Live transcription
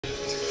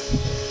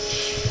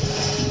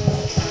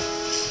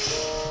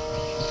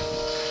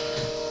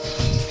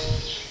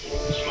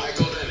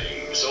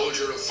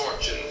soldier of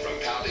fortune from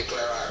County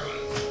Clare,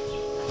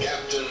 Ireland,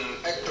 Captain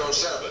Hector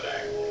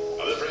Servadac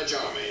of the French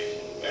Army.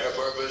 Their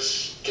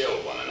purpose, kill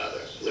one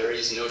another. There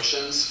is no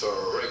chance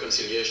for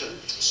reconciliation?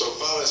 So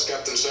far as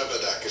Captain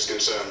Servadac is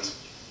concerned,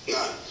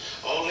 none.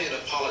 Only an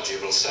apology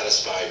will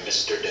satisfy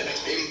Mr. Denning.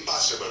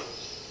 Impossible.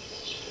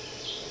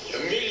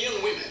 1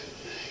 million women,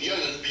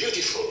 young and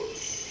beautiful,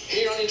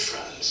 here and in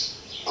France.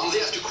 And they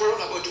have to quarrel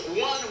about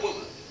one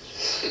woman.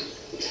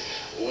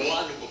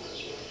 One woman.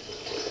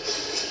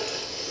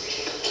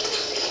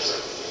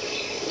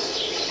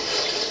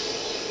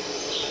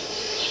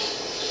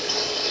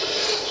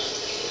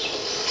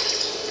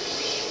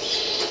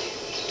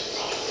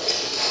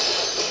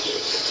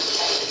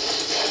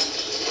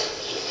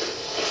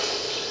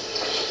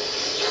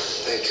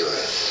 Thank you,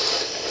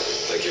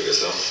 Thank you,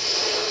 Gaston.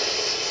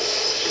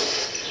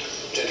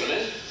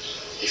 Gentlemen,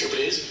 if you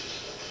please.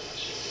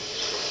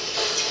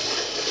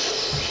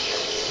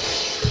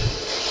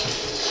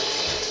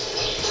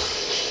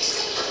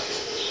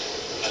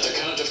 At the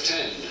count of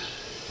 10,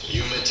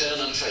 you may turn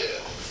and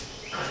fire.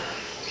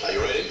 Are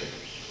you ready?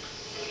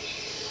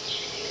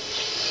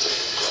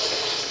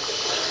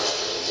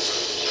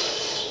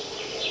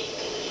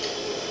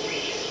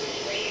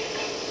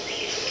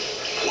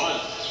 One,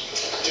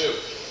 2,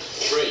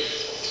 3,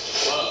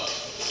 4,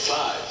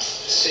 5,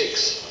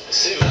 6,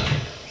 7,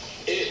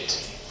 8.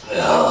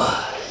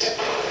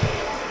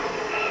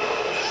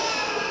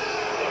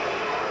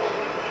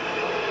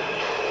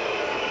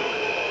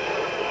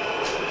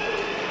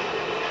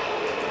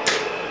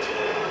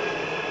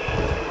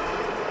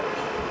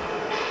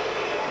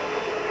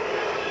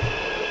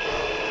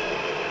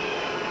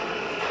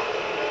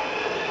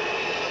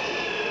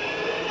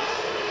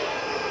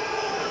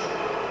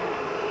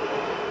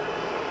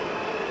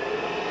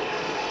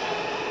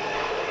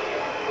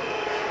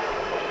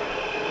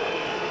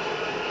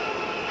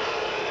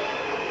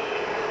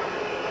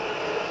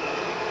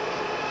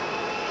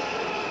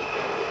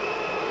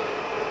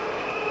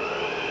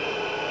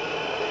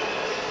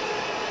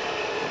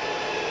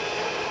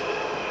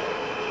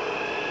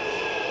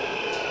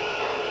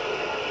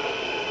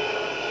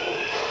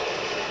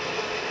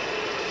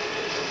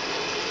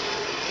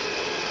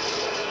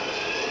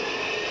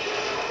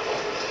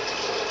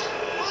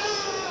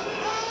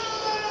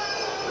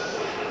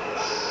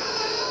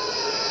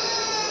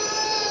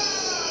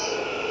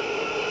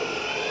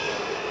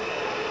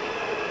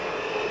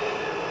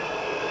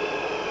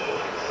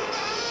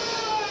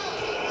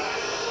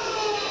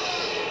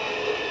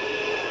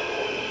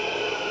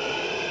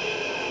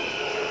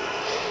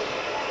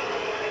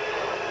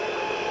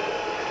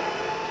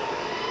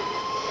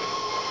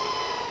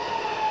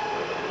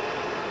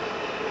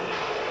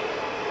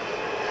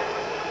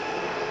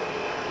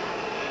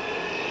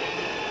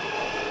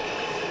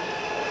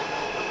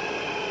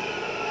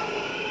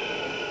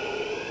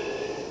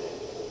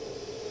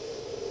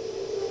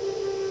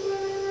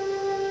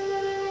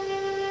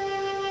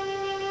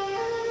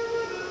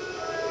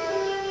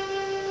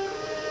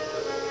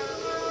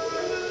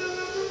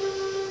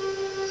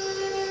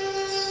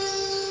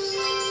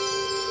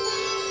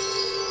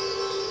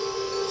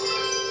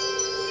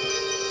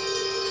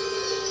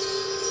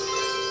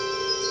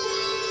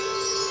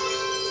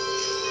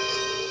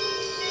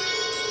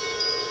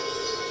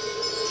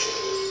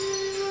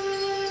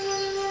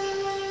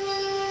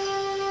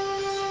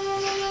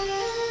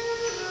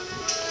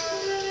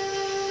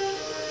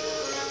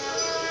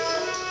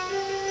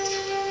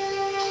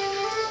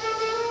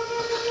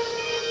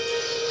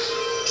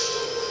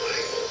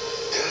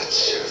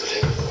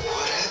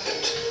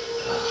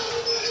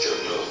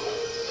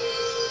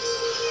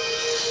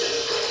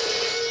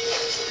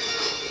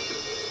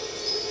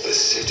 The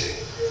city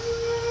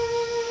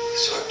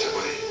swept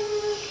away.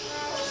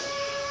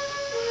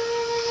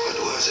 What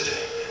was it?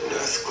 An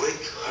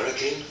earthquake?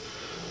 Hurricane?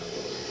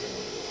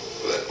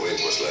 That wind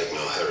was like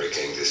no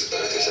hurricane this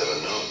earth has ever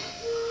known.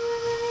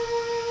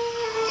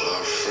 All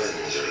our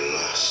friends are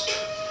lost.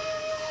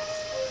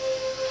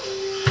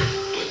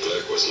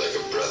 Leclerc was like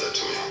a brother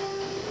to me.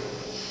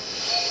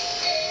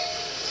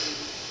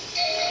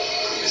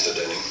 Mr.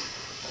 Denning,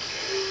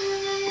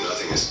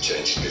 nothing has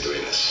changed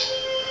between us.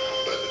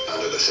 But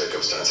under the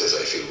circumstances,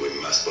 I feel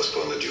we must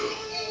postpone the duel.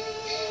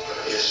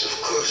 Yes, of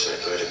course, I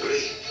quite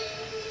agree.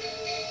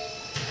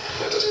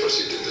 Let us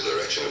proceed in the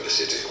direction of the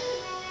city.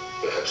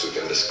 Perhaps we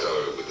can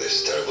discover what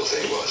this terrible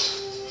thing was.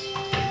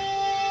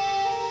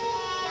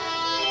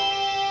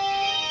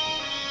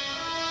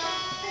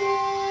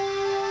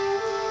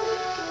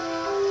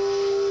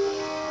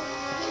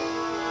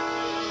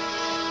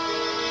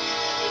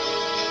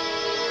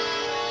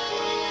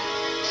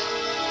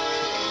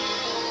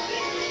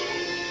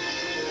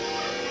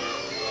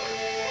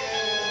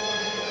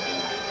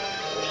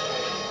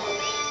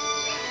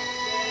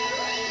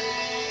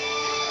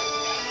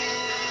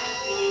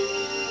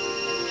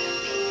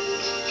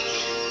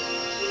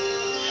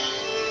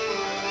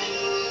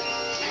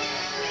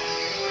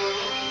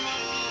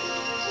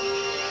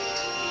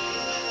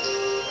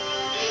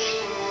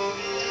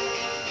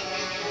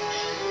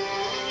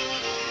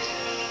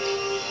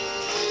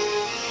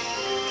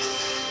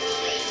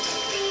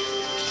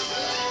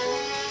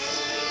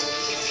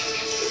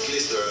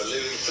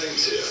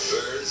 things here?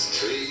 Birds,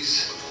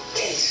 trees?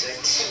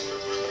 Insects.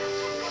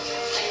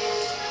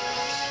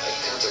 I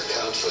can't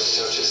account for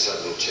such a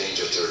sudden change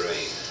of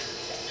terrain.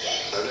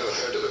 I've never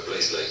heard of a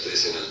place like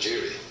this in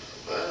Algeria.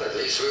 Well, at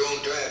least we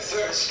won't die of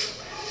thirst.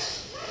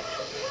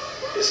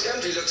 This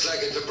country looks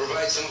like it could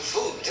provide some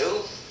food,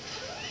 too.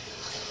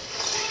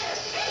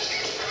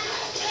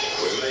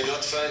 We may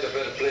not find a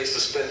better place to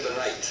spend the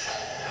night.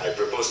 I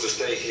propose to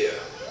stay here.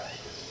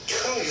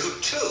 Oh, you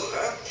too,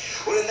 huh?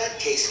 Well, in that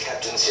case,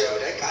 Captain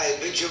Servadek, I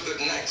bid you good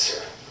night,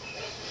 sir.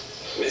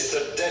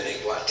 Mr. Denning.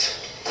 What?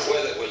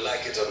 Whether we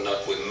like it or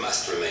not, we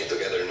must remain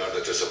together in order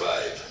to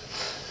survive.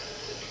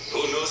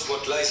 Who knows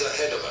what lies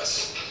ahead of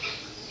us?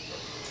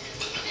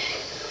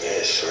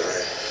 Yes,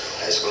 sir.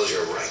 I suppose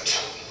you're right.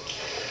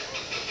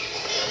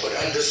 But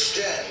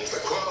understand,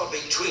 the quarrel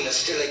between us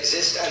still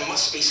exists and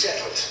must be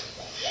settled.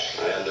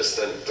 I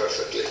understand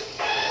perfectly.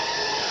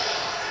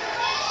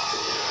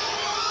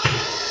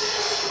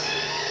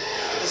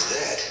 What is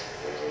that?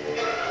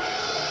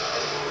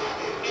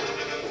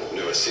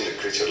 Never seen a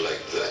creature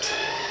like that.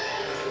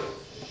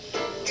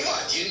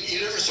 What? You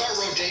never saw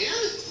Rodan?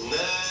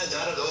 Nah,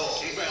 not at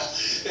all. Well,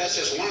 that's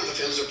just one of the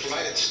films that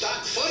provided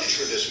stock footage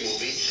for this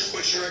movie,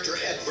 which director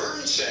Ed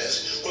Burns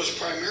says was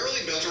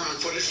primarily built around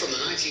footage from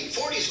the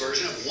 1940s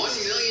version of 1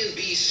 million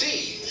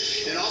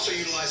BC, and also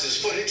utilizes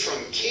footage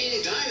from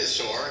King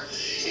Dinosaur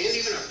and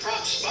even a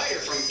prop spider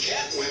from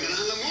Catwoman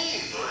on the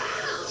Moon.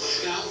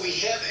 Now, we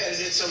have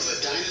edited some of the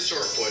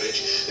dinosaur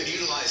footage that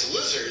utilized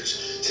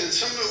lizards, since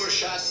some of it was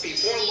shot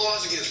before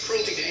laws against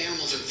cruelty to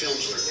animals in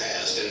films were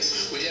passed, and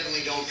we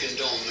definitely don't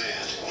condone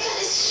that. That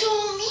is so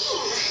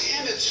mean.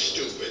 And it's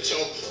stupid, so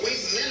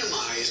we've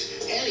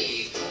minimized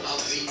any of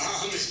the...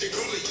 Mr.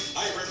 Cooley,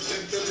 I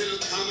represent the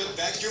Little Comet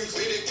Vacuum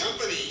Cleaning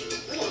Company.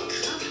 Little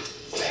comment.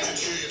 I'm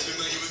sure you're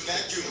familiar with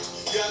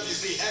vacuums. You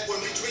obviously had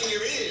one between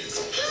your ears.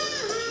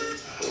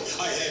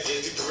 I have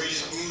here the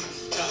greatest boon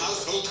to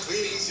household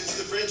cleaning since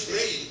the French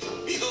made.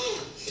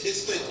 Behold,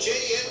 it's the J.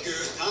 Edgar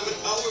Comet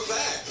Power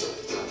Vac.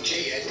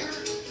 J. Edgar?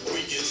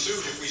 We get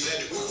sued if we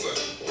said Hoover.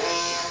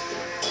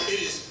 It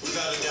is,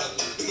 without a doubt,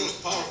 the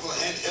most powerful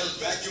handheld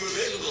vacuum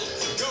available.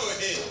 Go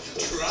ahead,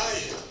 try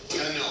it.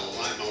 No,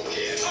 I'm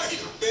okay. I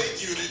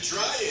beg you to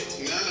try it.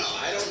 No,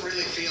 I don't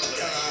really feel Come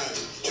that. on,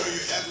 show you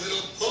have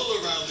little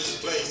pull around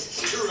this place.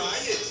 Try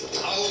it.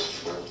 Oh,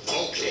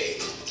 okay.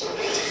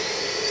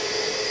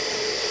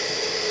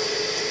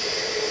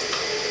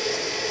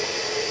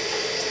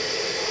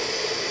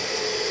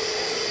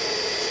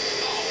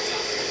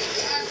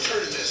 I'm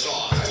turning this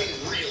off. I mean,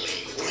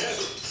 really.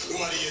 Well,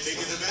 what do you think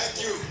of the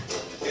vacuum?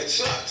 It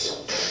sucks.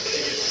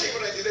 You see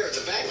what I did there? It's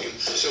a vacuum,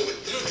 so it...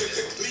 Look at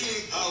the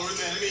cleaning power of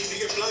that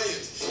amazing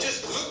appliance.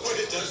 Just look what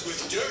it does with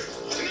dirt.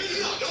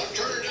 No, don't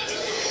turn it on.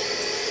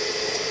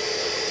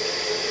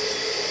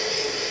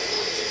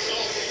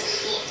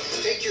 Look,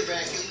 take your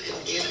vacuum and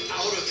get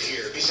out of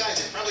here.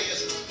 Besides, it probably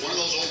has one of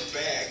those old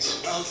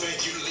bags. I'll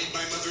thank you to leave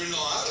my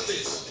mother-in-law out of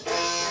this.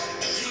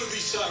 You'll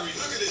be sorry.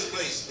 Look at this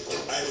place.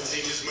 I haven't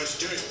seen this much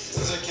dirt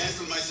since I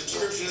canceled my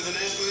subscription to the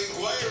National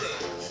Enquirer.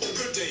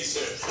 Good day,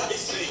 sir. I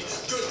say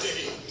good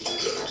day.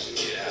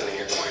 Get out of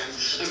here, Gwen.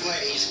 I'm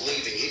glad he's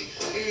leaving.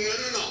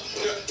 No.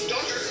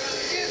 Don't turn it on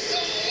again.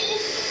 No.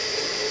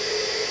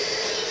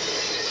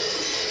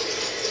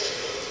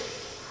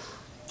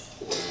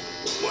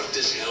 What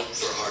does help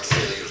for heart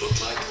failure look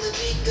like? The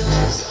beat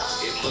goes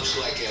on. It looks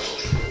like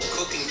Emily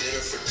cooking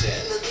dinner for 10.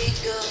 The beat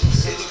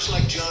goes on. It looks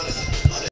like Jonathan